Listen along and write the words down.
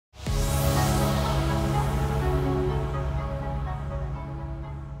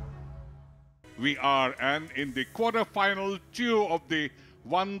we are, and in the quarter-final two of the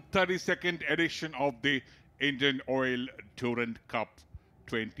 132nd edition of the Indian Oil Durand Cup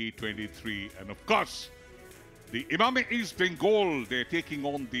 2023. And of course, the Imami East Bengal, they're taking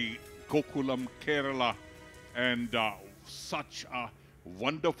on the Gokulam Kerala, and such a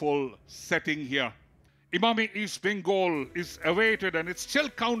wonderful setting here. Imami East Bengal is awaited, and it's still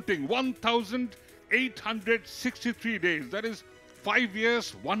counting. 1,863 days. That is 5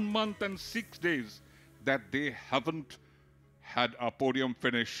 years, 1 month and 6 days that they haven't had a podium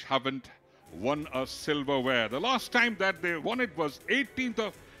finish, haven't won a silverware. The last time that they won it was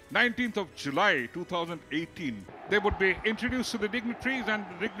 19th of July 2018. They would be introduced to the dignitaries, and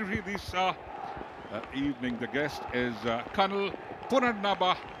the dignitary this evening, the guest is Colonel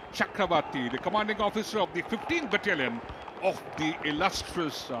Punarnaba Chakravarti, the commanding officer of the 15th Battalion of the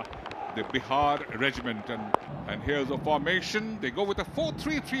illustrious the Bihar Regiment. And here's a formation. They go with a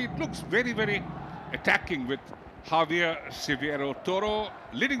 4-3-3. It looks very, very attacking, with Javier Severo Toro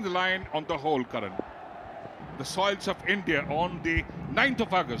leading the line on the whole, Karan. The soils of India on the 9th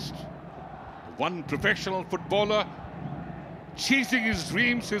of August. One professional footballer chasing his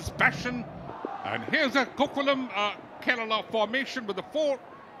dreams, his passion. And here's a Gokulam Kerala formation with a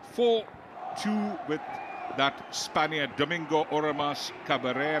 4-4-2 with that Spaniard Domingo Oramas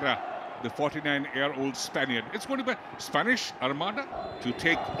Cabrera, the 49-year-old Spaniard. It's going to be Spanish Armada to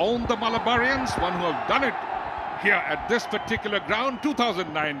take on the Malabarians, one who have done it here at this particular ground.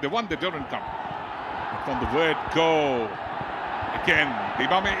 2009, they won the Durand Cup. And from the word go, again, the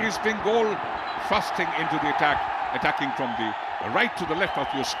Imami East Bengal thrusting into the attack, attacking from the right to the left of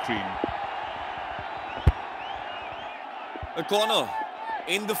your screen. A corner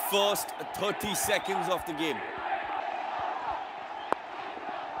in the first 30 seconds of the game.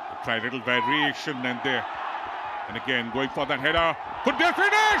 Try a little variation and there. And again, going for that header. Could be a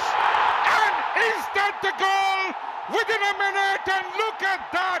finish! And is that the goal? Within a minute, and look at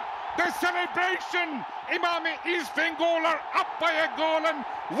that! The celebration! Imami East Bengal are up by a goal, and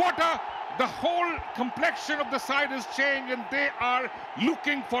the whole complexion of the side has changed, and they are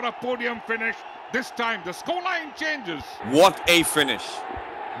looking for a podium finish. This time, the scoreline changes. What a finish.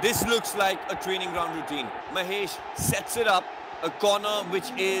 This looks like a training ground routine. Mahesh sets it up. A corner which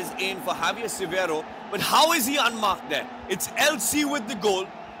is in for Javier Severo. But how is he unmarked there? It's LC with the goal.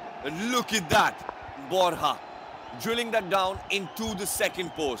 And look at that. Borja drilling that down into the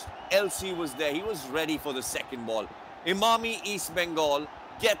second post. LC was there. He was ready for the second ball. Imami East Bengal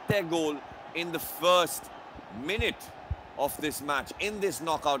get their goal in the first minute of this match, in this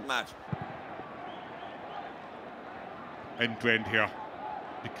knockout match. End to end here,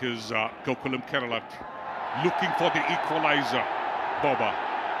 because Gokulam Kerala looking for the equalizer, Boba.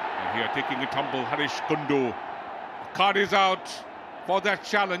 And here taking a tumble, Harish Kundu. Card is out for that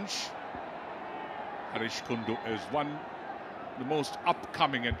challenge. Harish Kundu is the most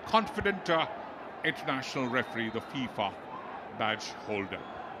upcoming and confident international referee, the FIFA badge holder.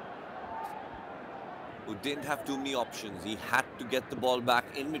 Who didn't have too many options. He had to get the ball back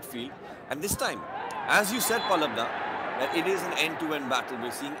in midfield. And this time, as you said, Palabda, that it is an end-to-end battle.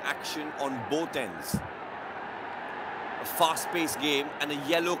 We're seeing action on both ends. A fast-paced game, and a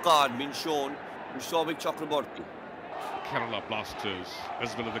yellow card being shown to Souvik Chakraborty. Kerala Blasters,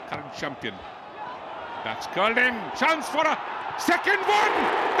 as well as the current champion. That's curled in. Chance for a second one.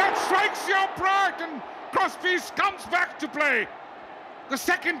 That strikes your pride, and Crosby's comes back to play. The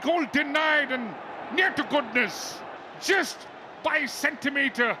second goal denied, and near to goodness, just by a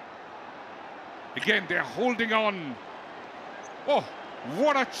centimetre. Again, they're holding on. Oh,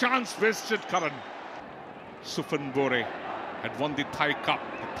 what a chance wasted, Karan. Sufan Bore had won the Thai Cup,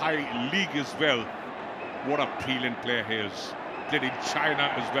 the Thai League as well. What a brilliant player he is. Played in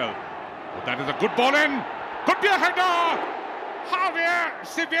China as well. But that is a good ball in. Could be a header. Javier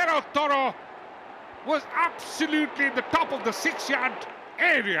Severo Toro was absolutely at the top of the 6-yard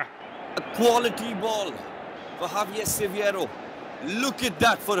area. A quality ball for Javier Severo. Look at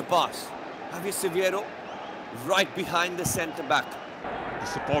that for a pass. Javier Severo right behind the centre-back. The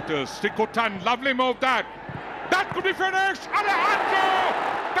supporters, Srikotan, lovely move that. That could be finished. Alejandro!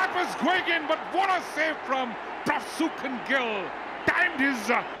 That was going in, but what a save from Prabhusukan Gill. Timed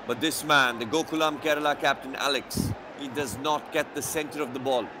his... But this man, the Gokulam Kerala captain Alex, he does not get the centre of the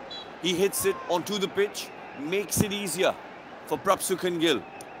ball. He hits it onto the pitch, makes it easier for Prabhusukan Gill.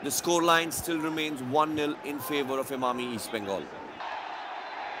 The scoreline still remains 1-0 in favour of Imami East Bengal.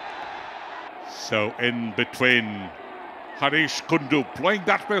 So in between, Harish Kundu blowing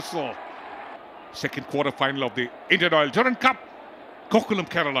that whistle. Second quarter final of the Indian Oil Durand Cup. Gokulam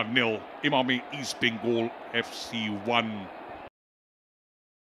Kerala 0, Imami East Bengal FC 1.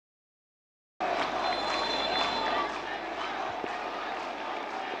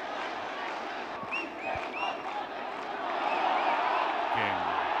 again.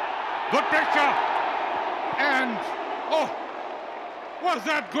 Good pressure. And, oh, was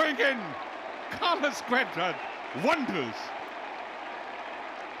that going in? Carlos Quadrant, wonders.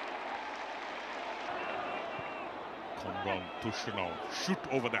 Come round, Tushinov, shoot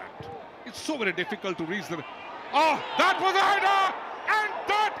over that. It's so very difficult to reach the... Oh, that was a header! And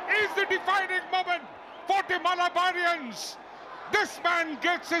that is the defining moment for the Malabarians. This man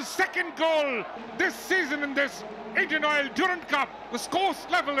gets his second goal this season in this Indian Oil Durand Cup. The score's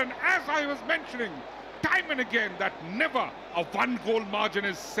level, and as I was mentioning, time and again, that never a one-goal margin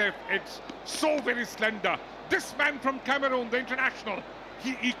is safe. It's so very slender. This man from Cameroon, the international,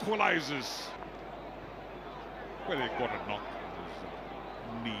 he equalizes. Well, he got a knock on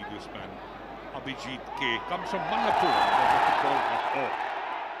his knee, this man. Abhijit K comes from Manipur. Oh,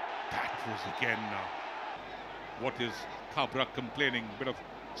 that was again... what is Kabra complaining? Bit of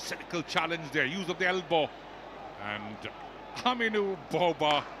cynical challenge there, use of the elbow. And Aminu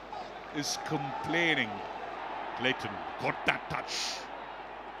Boba is complaining. Clayton got that touch.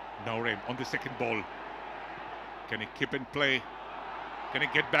 Naurem on the second ball. Can he keep in play? Can he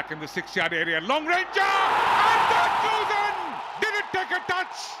get back in the 6-yard area? Long ranger! And that goes in! Did it take a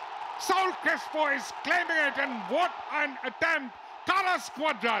touch? Saul Crespo is claiming it, and what an attempt! Carlos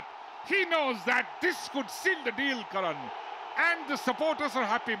Quadrat, he knows that this could seal the deal, Karan. And the supporters are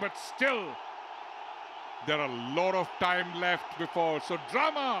happy, but still, there are a lot of time left before. So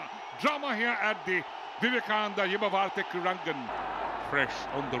drama here at the Vivekananda Yubhavarthi Kirangan. Fresh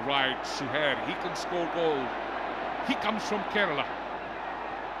on the right, Suhair, he can score goal. He comes from Kerala.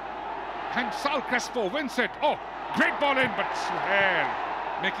 And Saul Crespo wins it. Oh, great ball in, but Suhair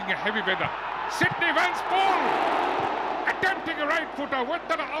making a heavy winner. Sydney Vance Paul attempting a right footer with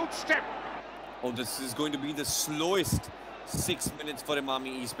an outstep. Oh, this is going to be the slowest 6 minutes for Imami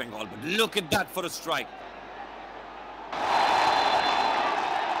East Bengal, but look at that for a strike.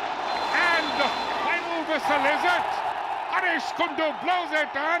 And the final whistle is it. Harish Kundu blows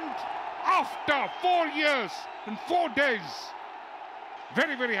it, and after 4 years and 4 days,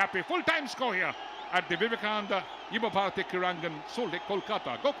 very, very happy. Full-time score here at the Vivekananda Yubhavarthi Kirangan, Solde,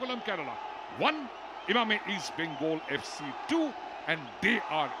 Kolkata, Gokulam, Kerala. 1, Imami East Bengal FC 2, and they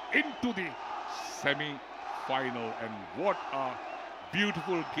are into the semi-final. And what a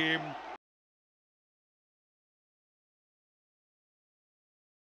beautiful game